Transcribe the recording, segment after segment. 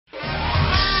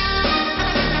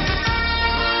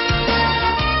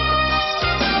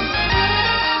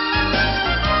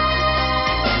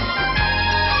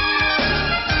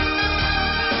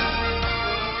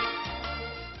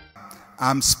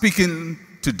I'm speaking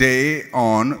today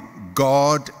on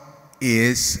God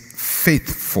is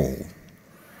faithful.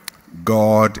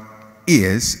 God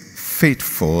is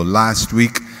faithful. Last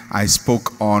week I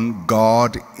spoke on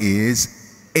God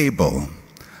is able.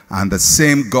 And the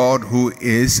same God who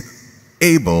is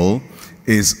able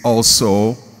is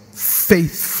also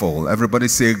faithful. Everybody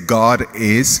say God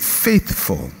is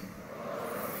faithful.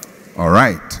 All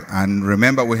right. And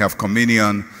remember, we have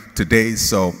communion today,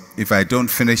 so if I don't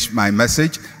finish my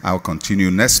message, I'll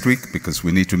continue next week because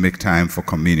we need to make time for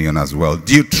communion as well.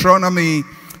 Deuteronomy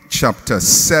chapter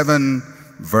 7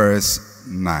 verse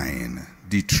 9.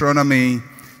 Deuteronomy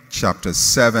chapter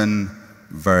 7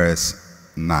 verse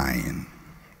 9.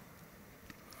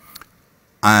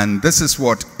 And this is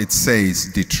what it says,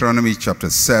 Deuteronomy chapter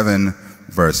 7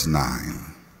 verse 9.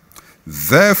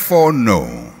 Therefore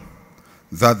know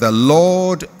that the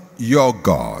Lord your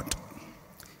God,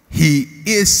 He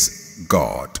is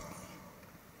God,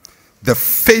 the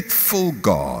faithful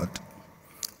God,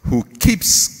 who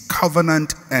keeps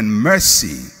covenant and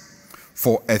mercy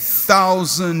for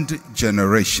 1,000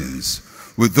 generations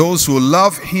with those who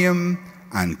love Him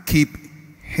and keep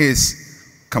His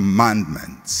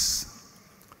commandments.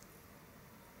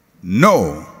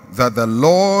 Know that the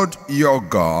Lord your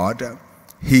God,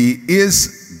 He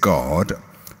is God,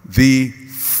 the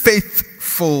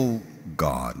faithful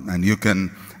God. And you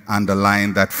can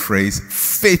underline that phrase,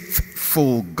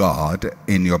 faithful God,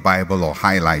 in your Bible, or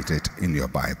highlight it in your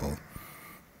Bible.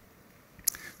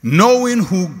 Knowing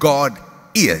who God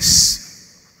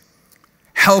is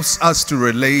helps us to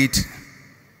relate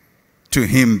to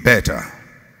Him better.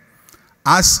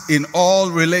 As in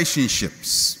all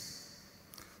relationships,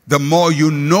 the more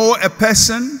you know a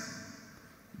person,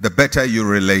 the better you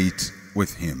relate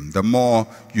with him. The more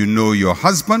you know your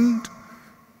husband,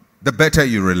 the better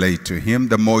you relate to him.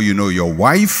 The more you know your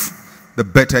wife, the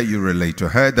better you relate to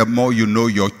her. The more you know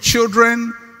your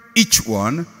children, each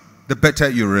one, the better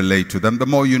you relate to them. The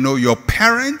more you know your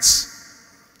parents,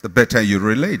 the better you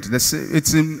relate.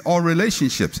 It's in all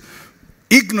relationships.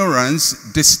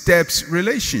 Ignorance disturbs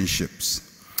relationships.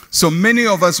 So many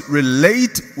of us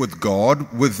relate with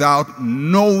God without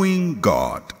knowing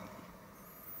God.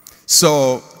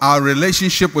 So our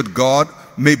relationship with God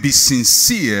may be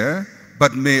sincere,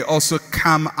 but may also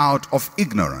come out of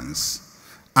ignorance.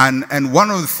 And one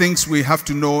of the things we have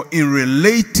to know in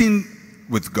relating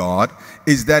with God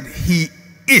is that He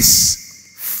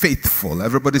is faithful.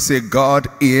 Everybody say, God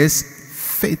is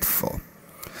faithful.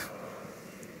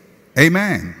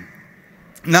 Amen.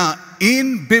 Now,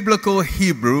 in biblical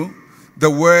Hebrew, the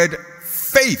word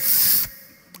faith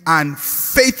and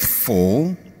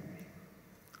faithful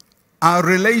are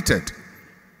related.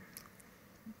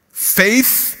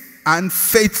 Faith and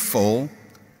faithful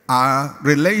are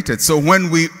related. So when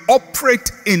we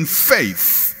operate in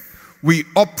faith, we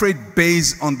operate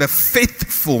based on the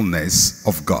faithfulness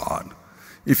of God.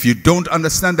 If you don't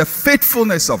understand the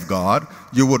faithfulness of God,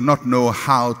 you would not know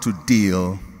how to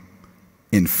deal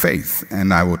in faith.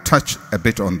 And I will touch a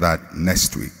bit on that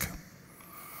next week.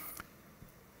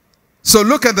 So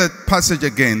look at the passage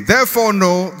again. Therefore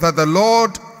know that the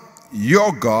Lord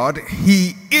your God,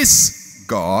 He is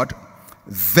God,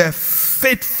 the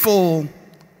faithful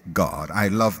God. I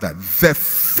love that. The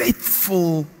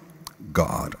faithful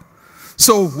God.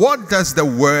 So what does the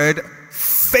word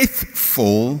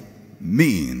faithful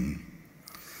mean?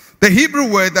 The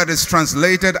Hebrew word that is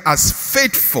translated as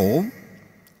faithful,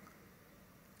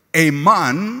 a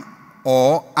man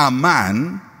or a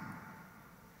man,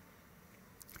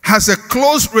 has a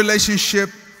close relationship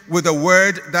with a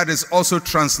word that is also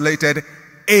translated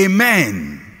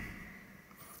amen.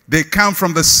 They come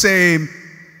from the same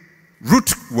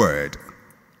root word.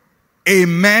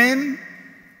 Amen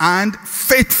and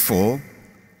faithful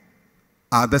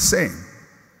are the same.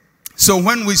 So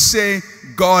when we say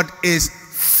God is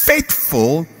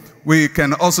faithful, we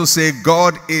can also say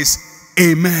God is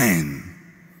amen.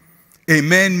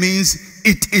 Amen means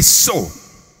it is so,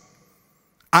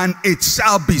 and it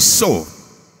shall be so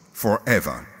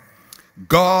forever.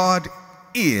 God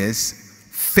is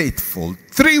faithful.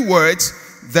 Three words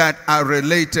that are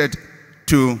related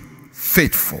to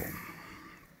faithful.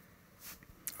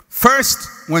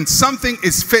 First, when something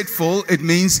is faithful, it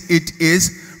means it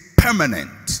is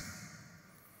permanent.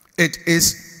 It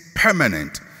is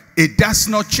permanent. It does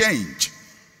not change.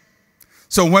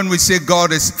 So when we say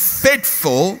God is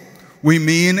faithful, we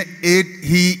mean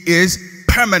He is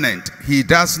permanent. He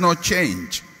does not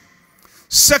change.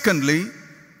 Secondly,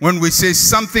 when we say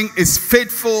something is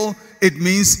faithful, it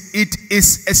means it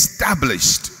is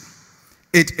established.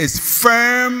 It is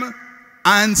firm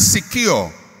and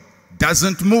secure.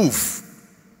 Doesn't move.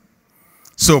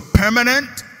 So permanent,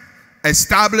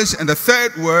 established, and the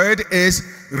third word is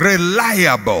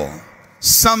reliable.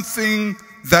 Something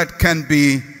that can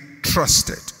be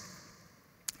trusted.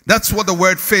 That's what the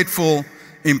word faithful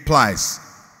implies.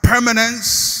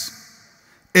 Permanence,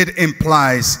 it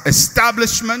implies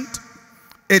establishment,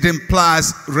 it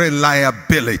implies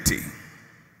reliability.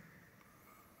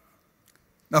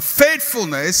 Now,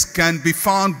 faithfulness can be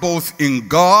found both in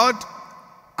God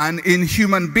and in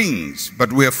human beings,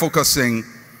 but we are focusing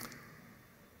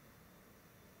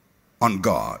on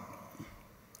God.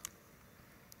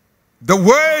 The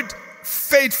word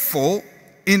faithful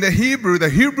in the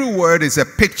Hebrew word is a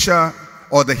picture,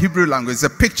 or the Hebrew language is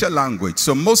a picture language.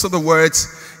 So most of the words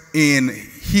in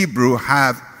Hebrew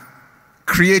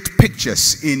create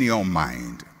pictures in your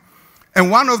mind.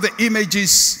 And one of the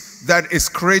images that is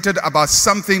created about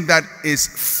something that is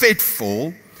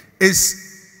faithful is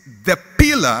the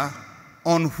pillar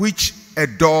on which a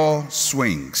door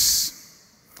swings.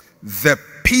 The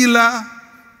pillar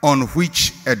on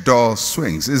which a door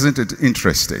swings. Isn't it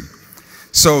interesting?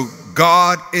 So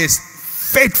God is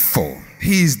faithful.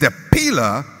 He is the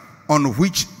pillar on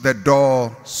which the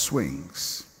door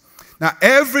swings. Now,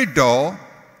 every door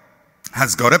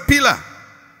has got a pillar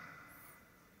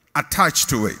attached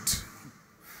to it.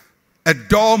 A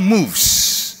door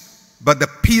moves, but the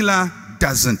pillar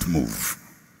doesn't move.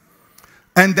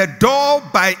 And the door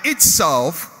by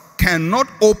itself cannot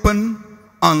open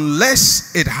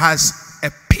unless it has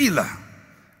a pillar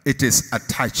it is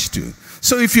attached to.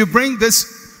 So if you bring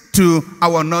this to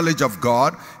our knowledge of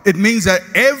God, it means that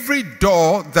every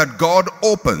door that God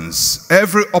opens,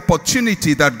 every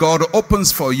opportunity that God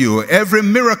opens for you, every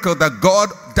miracle that God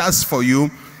does for you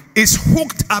is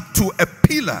hooked up to a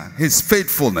pillar, his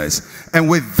faithfulness. And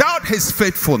without his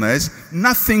faithfulness,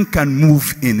 nothing can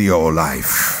move in your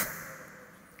life.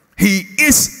 He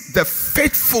is the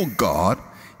faithful God.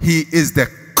 He is the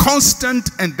constant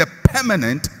and the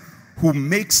permanent who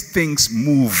makes things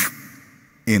move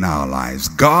in our lives.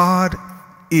 God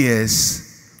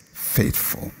is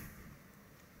faithful.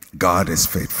 God is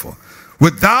faithful.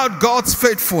 Without God's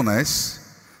faithfulness,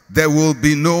 there will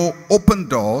be no open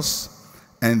doors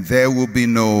and there will be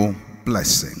no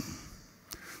blessing.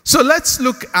 So let's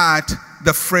look at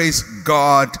the phrase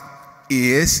God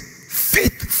is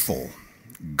faithful.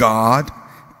 God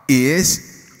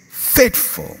is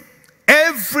faithful.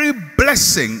 Every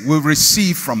blessing we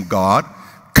receive from God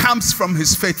comes from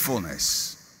his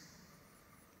faithfulness.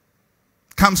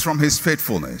 Comes from his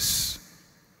faithfulness.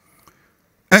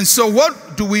 And so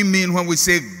what do we mean when we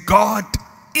say God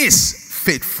is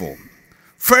faithful?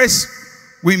 First,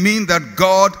 we mean that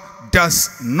God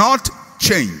does not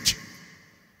change.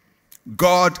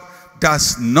 God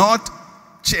does not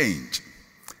change.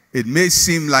 It may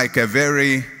seem like a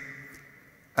very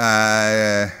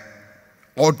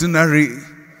ordinary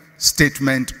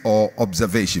statement or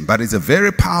observation, but it's a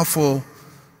very powerful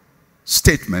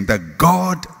statement that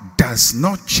God does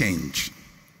not change.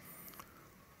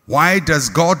 Why does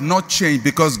God not change?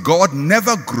 Because God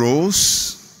never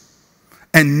grows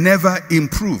and never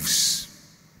improves.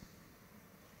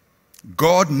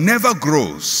 God never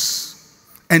grows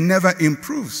and never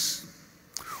improves.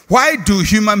 Why do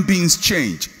human beings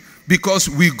change? Because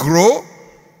we grow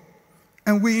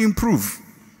and we improve.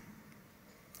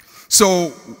 So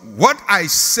what I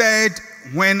said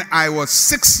when I was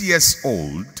 6 years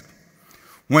old,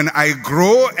 when I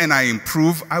grow and I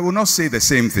improve, I will not say the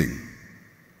same thing.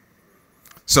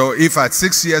 So if at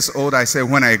 6 years old I say,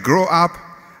 when I grow up,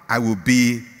 I will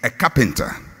be a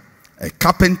carpenter. A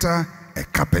carpenter, a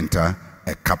carpenter,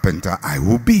 a carpenter I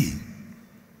will be.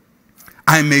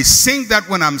 I may sing that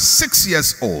when I'm 6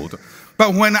 years old,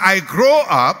 but when I grow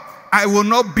up, I will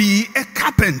not be a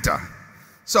carpenter.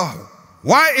 So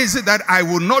why is it that I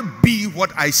will not be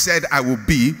what I said I will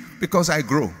be? Because I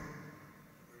grow.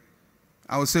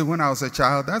 I would say when I was a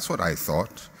child, that's what I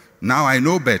thought. Now I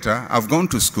know better. I've gone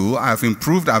to school. I've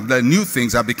improved. I've learned new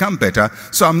things. I've become better.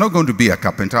 So I'm not going to be a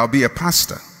carpenter. I'll be a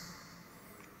pastor.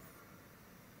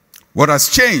 What has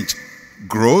changed?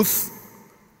 Growth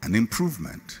and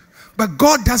improvement. But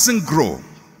God doesn't grow.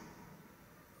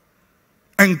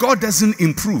 And God doesn't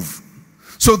improve.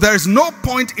 So there is no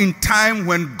point in time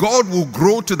when God will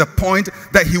grow to the point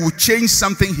that he will change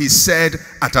something he said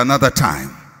at another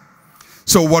time.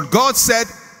 So what God said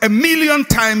 1,000,000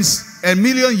 times,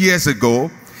 1,000,000 years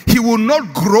ago, he will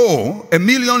not grow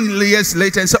 1,000,000 years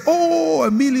later and say, oh,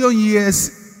 1,000,000 years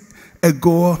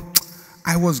ago,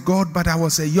 I was God, but I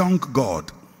was a young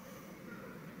God.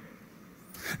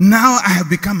 Now I have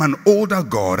become an older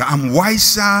God. I'm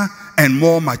wiser and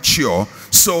more mature.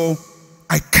 So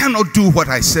I cannot do what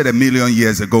I said 1,000,000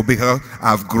 years ago because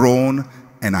I've grown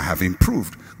and I have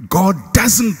improved. God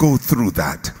doesn't go through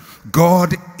that.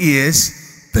 God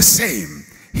is the same.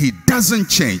 He doesn't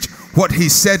change. What he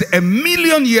said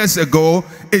 1,000,000 years ago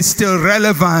is still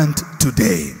relevant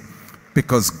today,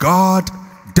 because God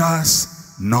does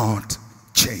not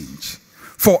change.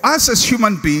 For us as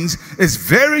human beings, it's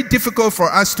very difficult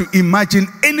for us to imagine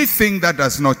anything that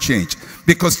does not change,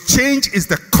 because change is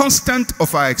the constant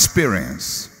of our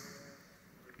experience.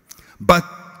 But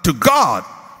to God,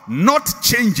 not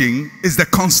changing is the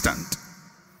constant.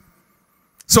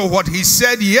 So what he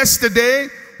said yesterday,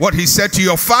 what he said to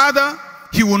your father,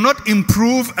 he will not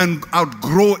improve and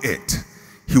outgrow it.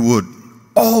 He would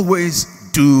always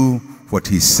do what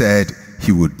he said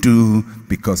he would do,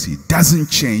 because he doesn't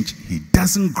change, he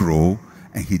doesn't grow,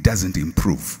 and he doesn't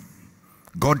improve.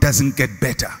 God doesn't get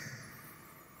better.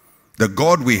 The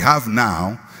God we have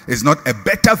now is not a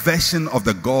better version of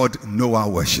the God Noah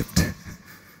worshipped.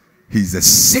 He's the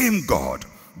same God,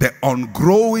 the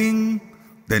ungrowing,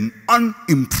 the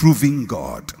unimproving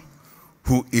God,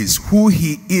 who is who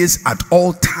he is at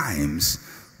all times,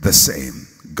 the same.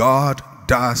 God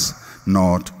does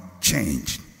not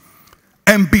change.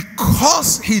 And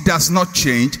because he does not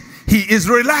change, he is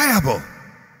reliable.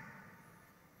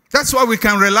 That's why we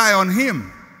can rely on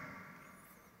him.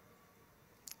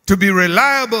 To be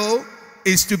reliable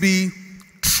is to be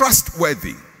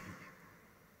trustworthy.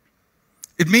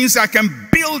 It means I can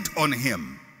build on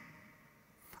him.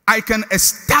 I can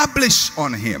establish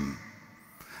on him.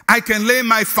 I can lay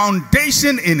my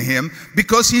foundation in him,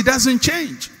 because he doesn't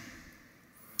change.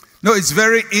 No, it's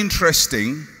very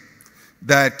interesting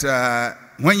that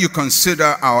when you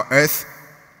consider our earth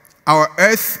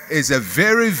is a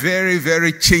very, very,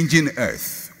 very changing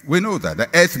earth. We know that. The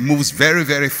earth moves very,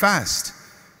 very fast.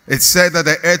 It's said that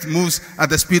the earth moves at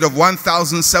the speed of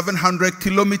 1,700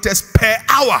 kilometers per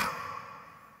hour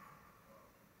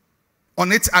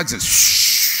on its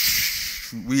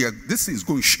axis. This thing is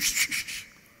going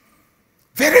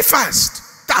very fast.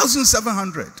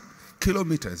 1,700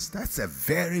 kilometers. That's a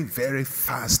very, very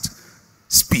fast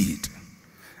speed.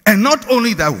 And not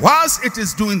only that, whilst it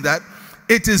is doing that,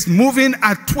 it is moving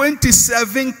at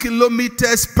 27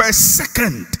 kilometers per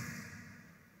second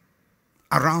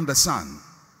around the sun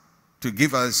to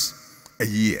give us a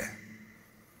year.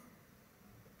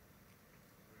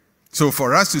 So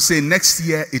for us to say next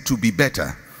year it will be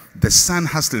better, the sun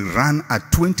has to run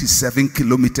at 27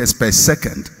 kilometers per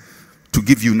second to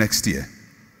give you next year.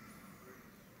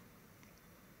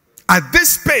 At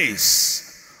this pace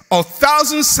of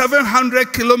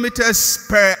 1,700 kilometers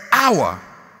per hour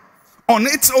on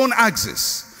its own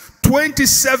axis,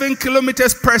 27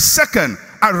 kilometers per second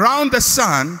around the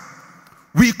sun,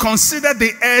 we consider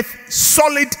the earth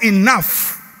solid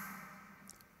enough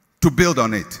to build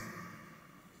on it.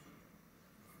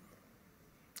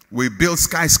 We build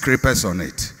skyscrapers on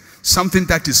it, something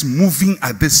that is moving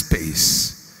at this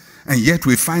pace, and yet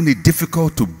we find it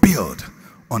difficult to build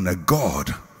on a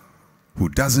God who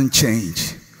doesn't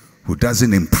change, who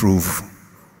doesn't improve,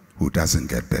 who doesn't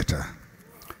get better.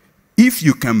 If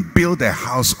you can build a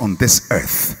house on this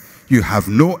earth, you have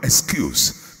no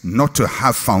excuse not to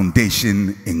have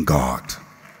foundation in God.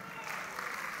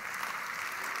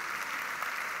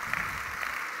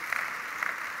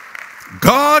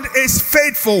 God is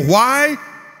faithful. Why?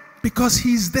 Because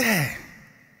he's there.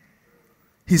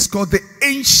 He's called the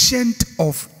Ancient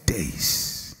of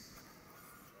Days.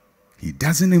 He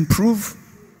doesn't improve,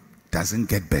 doesn't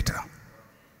get better.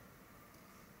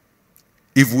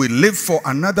 If we live for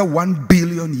another 1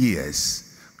 billion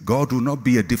years, God will not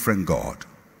be a different God.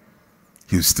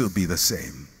 He'll still be the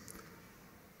same.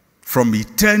 From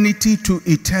eternity to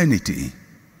eternity,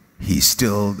 he's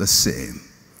still the same.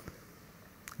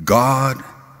 God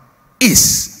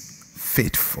is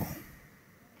faithful.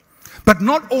 But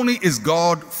not only is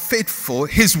God faithful,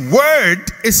 his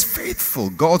word is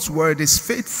faithful. God's word is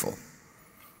faithful.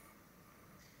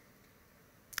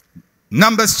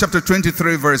 Numbers chapter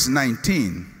 23 verse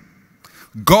 19.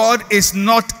 God is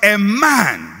not a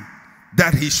man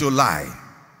that he should lie,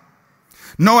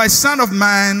 nor a son of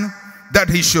man that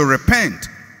he should repent.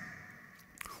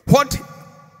 What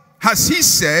has he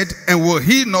said, and will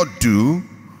he not do?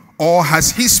 Or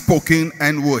has he spoken,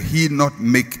 and will he not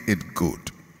make it good?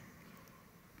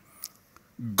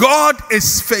 God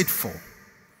is faithful.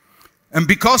 And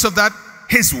because of that,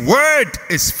 his word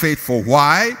is faithful.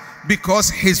 Why? Because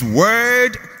his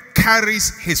word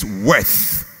carries his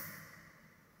worth.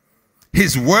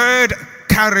 His word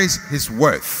carries his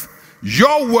worth.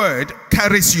 Your word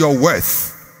carries your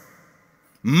worth.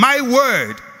 My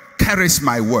word carries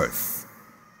my worth.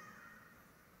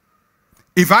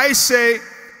 If I say,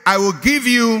 I will give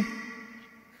you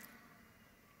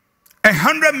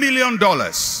 $100 million.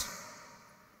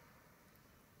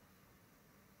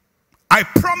 I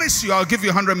promise you I'll give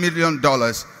you $100 million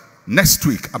next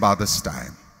week about this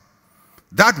time.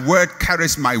 That word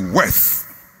carries my worth.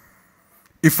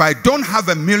 If I don't have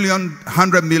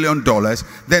 $100 million,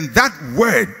 then that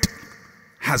word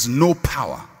has no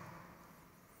power.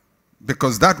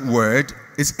 Because that word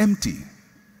is empty.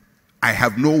 I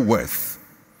have no worth.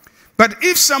 But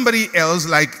if somebody else,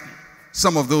 like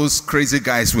some of those crazy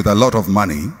guys with a lot of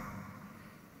money,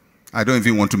 I don't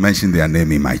even want to mention their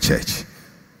name in my church.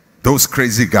 Those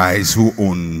crazy guys who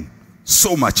own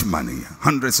so much money,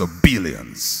 hundreds of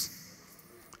billions.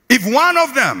 If one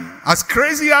of them, as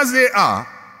crazy as they are,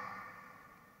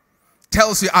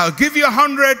 tells you, I'll give you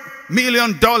 $100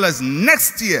 million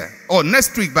next year or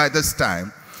next week by this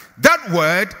time, that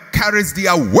word carries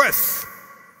their worth.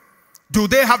 Do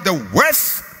they have the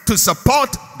worth to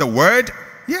support the word?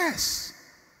 Yes.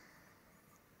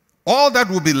 All that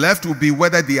will be left will be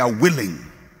whether they are willing.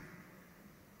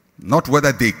 Not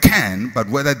whether they can, but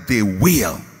whether they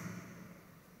will.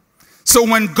 So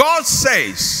when God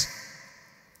says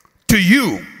to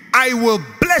you, I will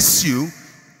bless you,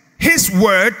 his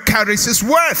word carries his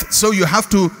worth. So you have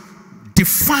to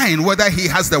define whether he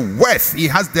has the worth, he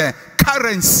has the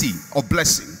currency of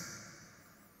blessing.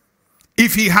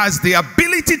 If he has the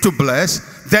ability to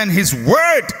bless, then his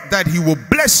word that he will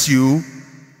bless you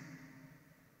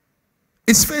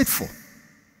is faithful.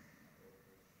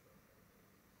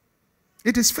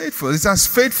 It is faithful. It's as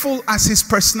faithful as his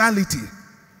personality.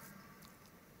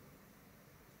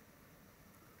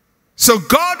 So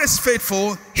God is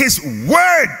faithful. His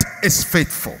word is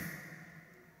faithful.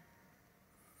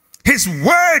 His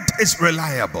word is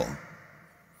reliable.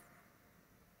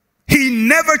 He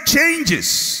never changes.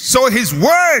 So his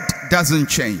word doesn't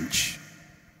change.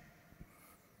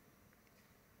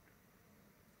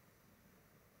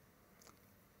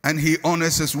 And he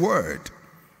honors his word.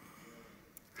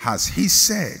 Has he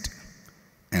said,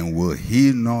 and will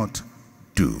he not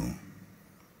do?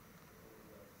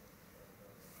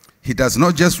 He does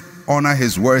not just honor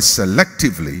his word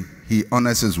selectively, he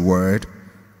honors his word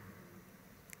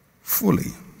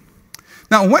fully.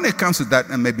 Now, when it comes to that,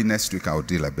 and maybe next week I'll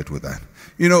deal a bit with that.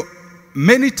 You know,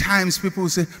 many times people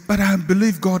say, but I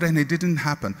believe God and it didn't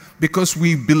happen. Because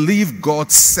we believe God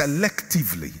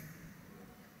selectively.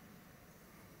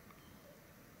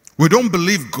 We don't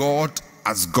believe God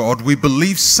as God. We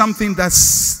believe something that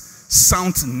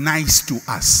sounds nice to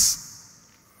us.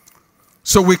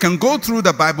 So we can go through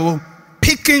the Bible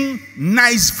picking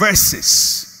nice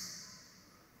verses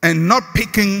and not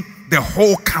picking the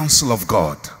whole counsel of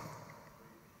God.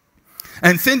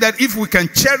 And think that if we can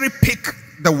cherry pick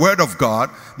the word of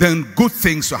God, then good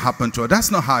things will happen to us.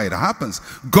 That's not how it happens.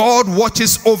 God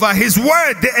watches over his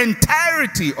word, the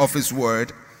entirety of his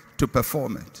word, to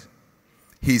perform it.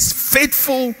 He's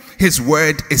faithful. His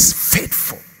word is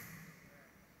faithful.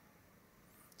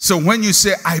 So when you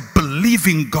say, I believe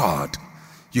in God,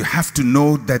 you have to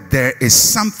know that there is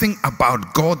something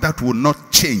about God that will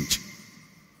not change.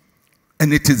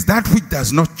 And it is that which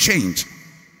does not change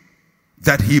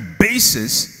that he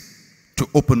bases to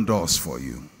open doors for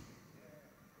you.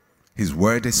 His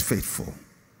word is faithful.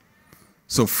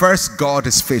 So first, God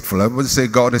is faithful. Everybody say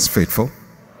God is faithful.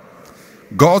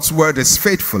 God's word is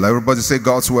faithful. Everybody say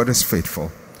God's word is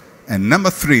faithful. And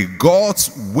number 3, God's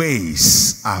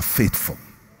ways are faithful.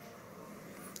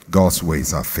 God's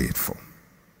ways are faithful.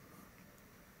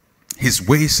 His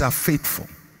ways are faithful.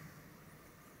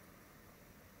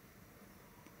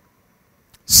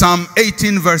 Psalm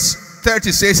 18 verse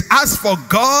 30 says, as for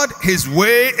God, his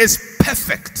way is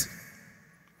perfect.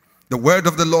 The word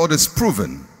of the Lord is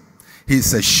proven. He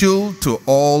is a shield to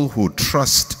all who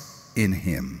trust in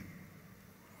him.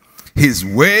 His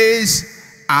ways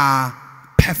are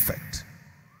perfect.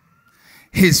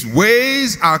 His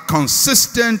ways are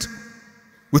consistent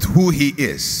with who he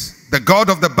is. The God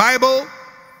of the Bible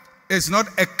is not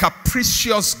a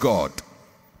capricious God.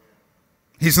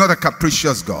 He's not a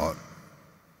capricious God.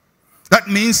 That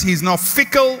means he's not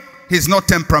fickle, he's not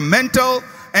temperamental,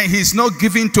 and he's not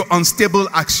given to unstable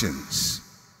actions.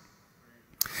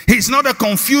 He's not a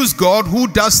confused God who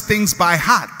does things by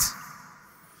heart.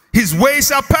 His ways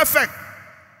are perfect.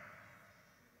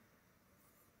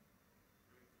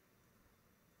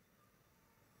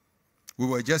 We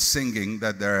were just singing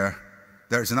that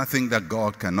there's nothing that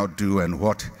God cannot do, and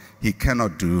what he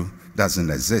cannot do doesn't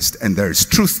exist. And there is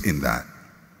truth in that.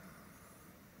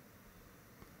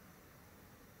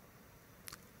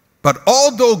 But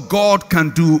although God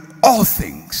can do all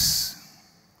things,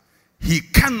 he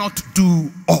cannot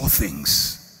do all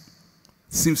things.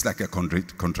 Seems like a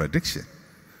contradiction.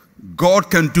 God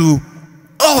can do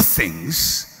all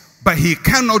things, but he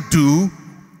cannot do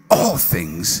all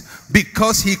things,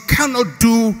 because he cannot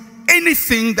do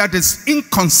anything that is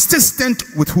inconsistent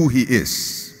with who he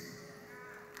is.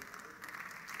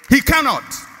 He cannot.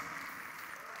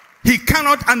 He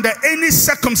cannot under any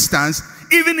circumstance.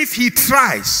 Even if he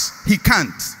tries, he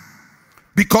can't,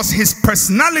 because his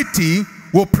personality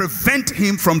will prevent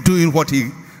him from doing what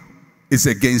he is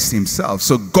against himself.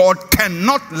 So God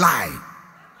cannot lie.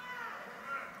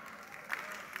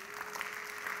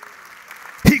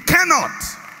 He cannot.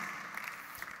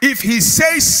 If he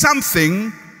says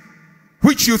something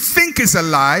which you think is a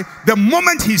lie, the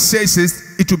moment he says it,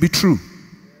 it will be true.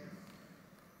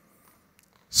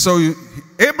 So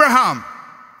Abraham,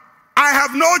 I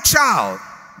have no child.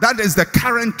 That is the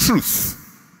current truth.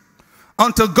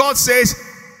 Until God says,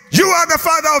 you are the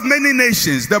father of many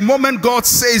nations. The moment God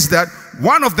says that,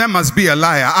 one of them must be a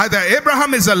liar. Either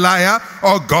Abraham is a liar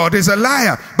or God is a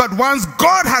liar. But once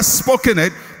God has spoken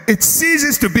it, it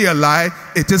ceases to be a lie.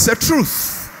 It is a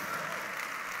truth.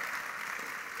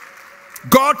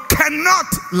 God cannot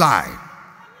lie.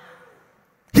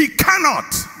 He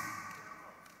cannot.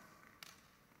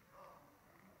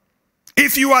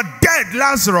 If you are dead,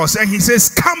 Lazarus, and he says,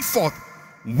 come forth,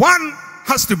 one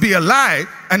has to be a lie,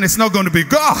 and it's not going to be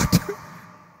God.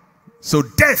 So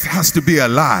death has to be a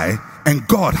lie, and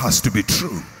God has to be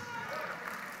true.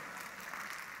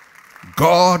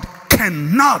 God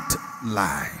cannot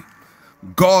lie.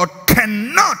 God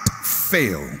cannot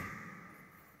fail.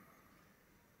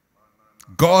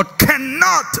 God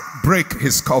cannot break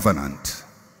his covenant,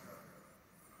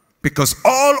 because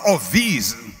all of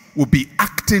these will be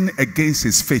acting against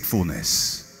his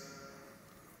faithfulness.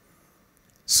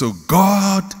 So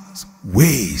God's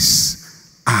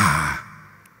ways are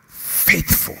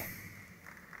faithful.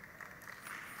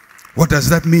 What does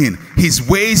that mean? His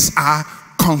ways are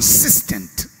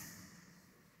consistent.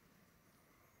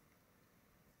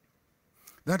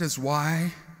 That is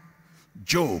why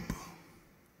Job,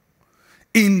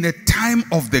 in the time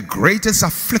of the greatest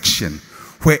affliction,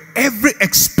 where every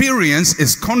experience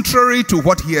is contrary to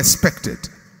what he expected,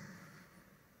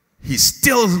 he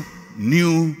still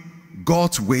knew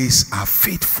God's ways are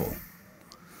faithful.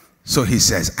 So he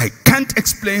says, I can't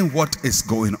explain what is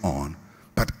going on,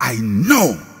 but I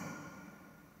know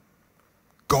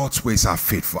God's ways are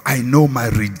faithful. I know my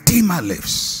Redeemer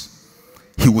lives.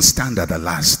 He will stand at the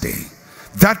last day.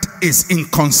 That is in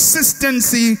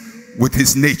consistency with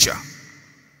his nature.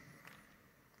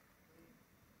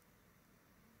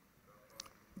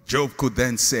 Job could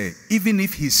then say, even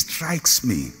if he strikes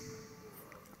me,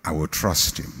 I will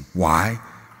trust him. Why?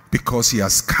 Because he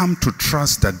has come to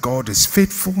trust that God is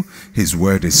faithful, his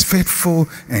word is faithful,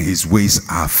 and his ways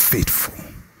are faithful.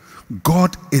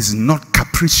 God is not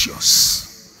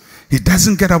capricious. He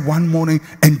doesn't get up one morning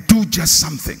and do just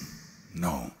something.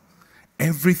 No.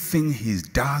 Everything he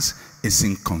does is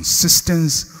in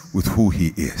consistency with who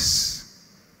he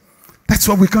is. That's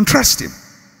why we can trust him.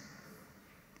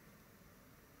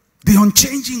 The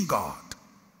unchanging God,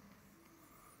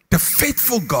 the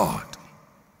faithful God,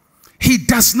 he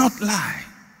does not lie.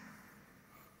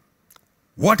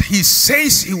 What he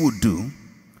says he will do,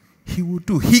 he will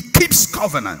do. He keeps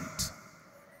covenant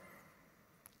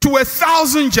to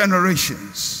 1,000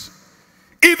 generations,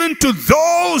 even to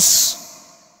those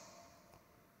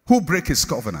who break his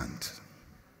covenant.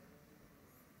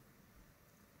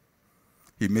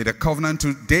 He made a covenant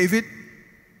to David,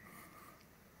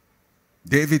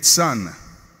 David's son,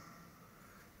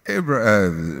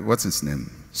 what's his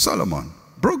name? Solomon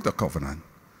broke the covenant.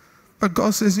 But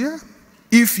God says, yeah,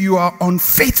 if you are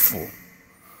unfaithful,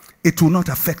 it will not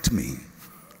affect me.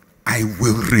 I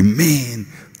will remain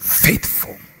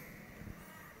faithful.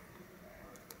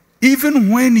 Even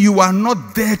when you are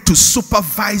not there to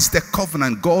supervise the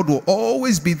covenant, God will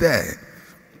always be there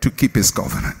to keep his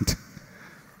covenant.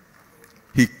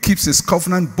 He keeps his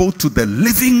covenant both to the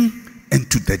living and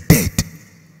to the dead.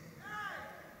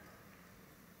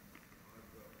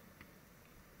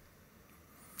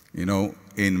 You know,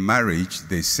 in marriage,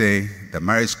 they say the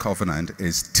marriage covenant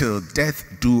is till death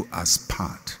do us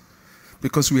part,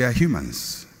 because we are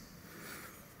humans.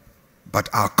 But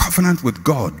our covenant with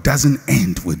God doesn't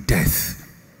end with death,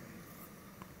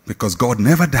 because God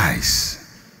never dies.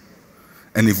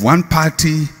 And if one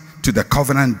party to the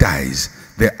covenant dies,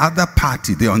 the other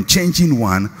party, the unchanging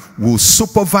one, will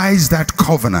supervise that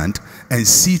covenant and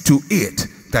see to it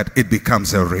that it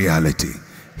becomes a reality.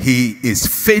 He is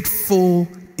faithful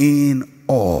in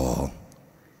all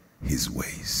his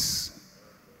ways.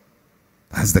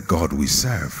 That's the God we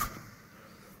serve.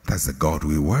 That's the God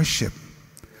we worship.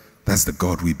 That's the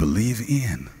God we believe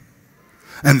in.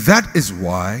 And that is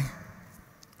why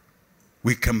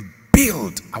we can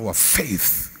build our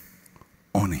faith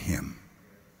on him.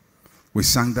 We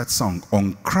sang that song,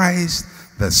 on Christ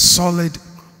the solid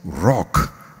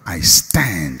rock I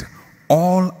stand,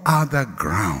 all other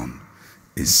ground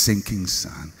is sinking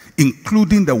sand,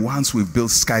 including the ones we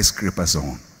built skyscrapers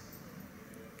on.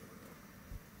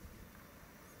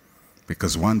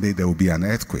 Because one day there will be an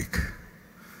earthquake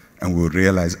and we'll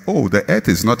realize, oh, the earth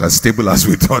is not as stable as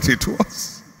we thought it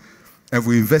was. And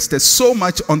we invested so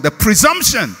much on the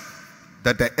presumption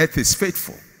that the earth is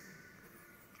faithful.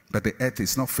 But the earth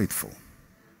is not faithful.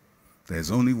 There's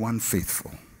only one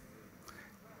faithful.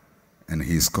 And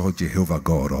he is called Jehovah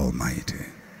God Almighty.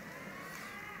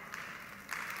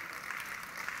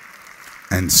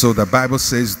 And so the Bible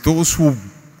says those who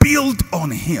build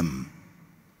on him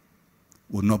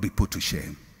will not be put to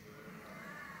shame.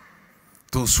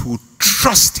 Those who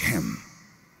trust him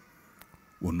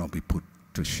will not be put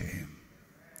to shame.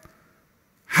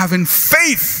 Having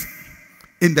faith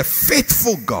in the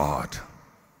faithful God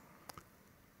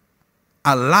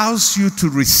allows you to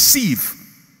receive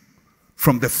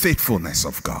from the faithfulness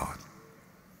of God.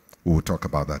 We will talk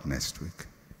about that next week.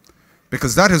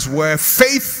 Because that is where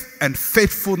faith and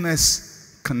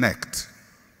faithfulness connect.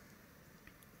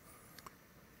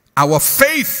 Our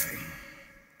faith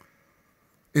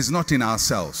is not in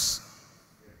ourselves.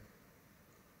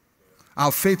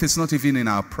 Our faith is not even in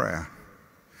our prayer.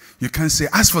 You can say,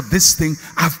 as for this thing,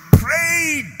 I've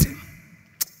prayed.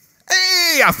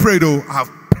 Hey, I've prayed, oh, I've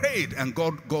prayed, and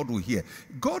God will hear.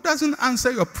 God doesn't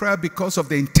answer your prayer because of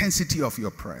the intensity of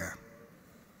your prayer.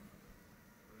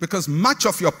 Because much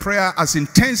of your prayer, as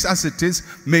intense as it is,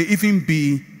 may even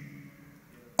be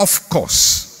off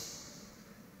course.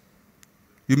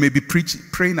 You may be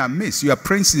praying amiss. You are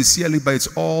praying sincerely, but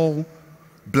it's all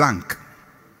blank,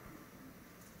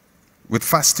 with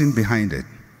fasting behind it.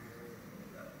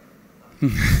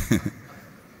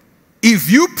 If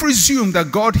you presume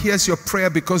that God hears your prayer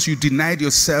because you denied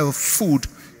yourself food,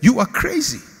 you are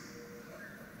crazy.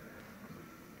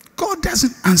 God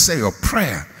doesn't answer your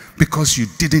prayer because you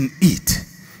didn't eat.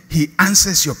 He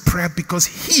answers your prayer because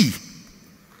he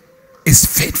is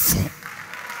faithful.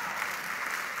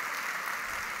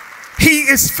 He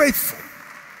is faithful.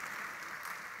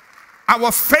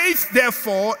 Our faith,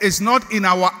 therefore, is not in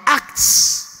our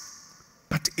acts,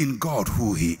 but in God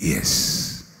who he is.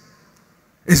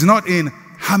 It's not in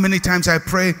how many times I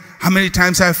pray, how many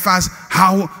times I fast,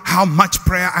 how much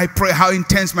prayer I pray, how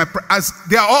intense my prayer.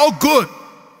 They are all good.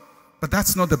 But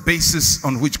that's not the basis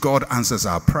on which God answers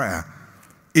our prayer.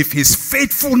 If his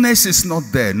faithfulness is not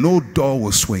there, no door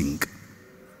will swing.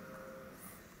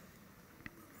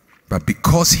 But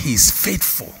because he's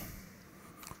faithful,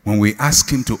 when we ask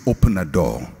him to open a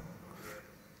door,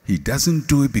 he doesn't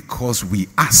do it because we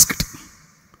asked.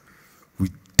 He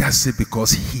does it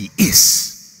because he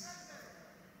is.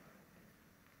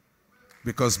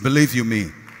 Because believe you me,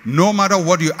 no matter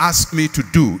what you ask me to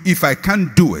do, if I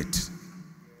can't do it,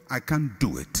 I can't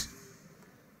do it.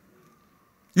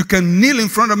 You can kneel in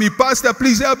front of me, Pastor,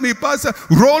 please help me, Pastor.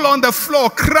 Roll on the floor,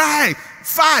 cry,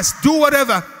 fast, do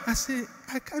whatever. I say,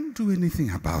 I can't do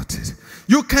anything about it.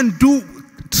 You can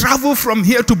travel from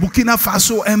here to Burkina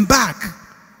Faso and back.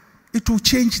 It will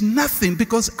change nothing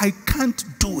because I can't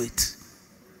do it.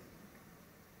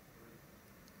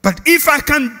 But if I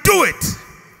can do it,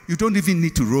 you don't even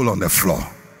need to roll on the floor.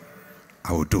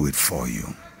 I will do it for you.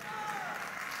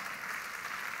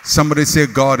 Somebody say,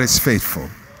 God is faithful.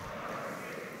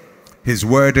 His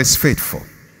word is faithful.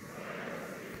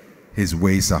 His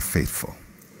ways are faithful.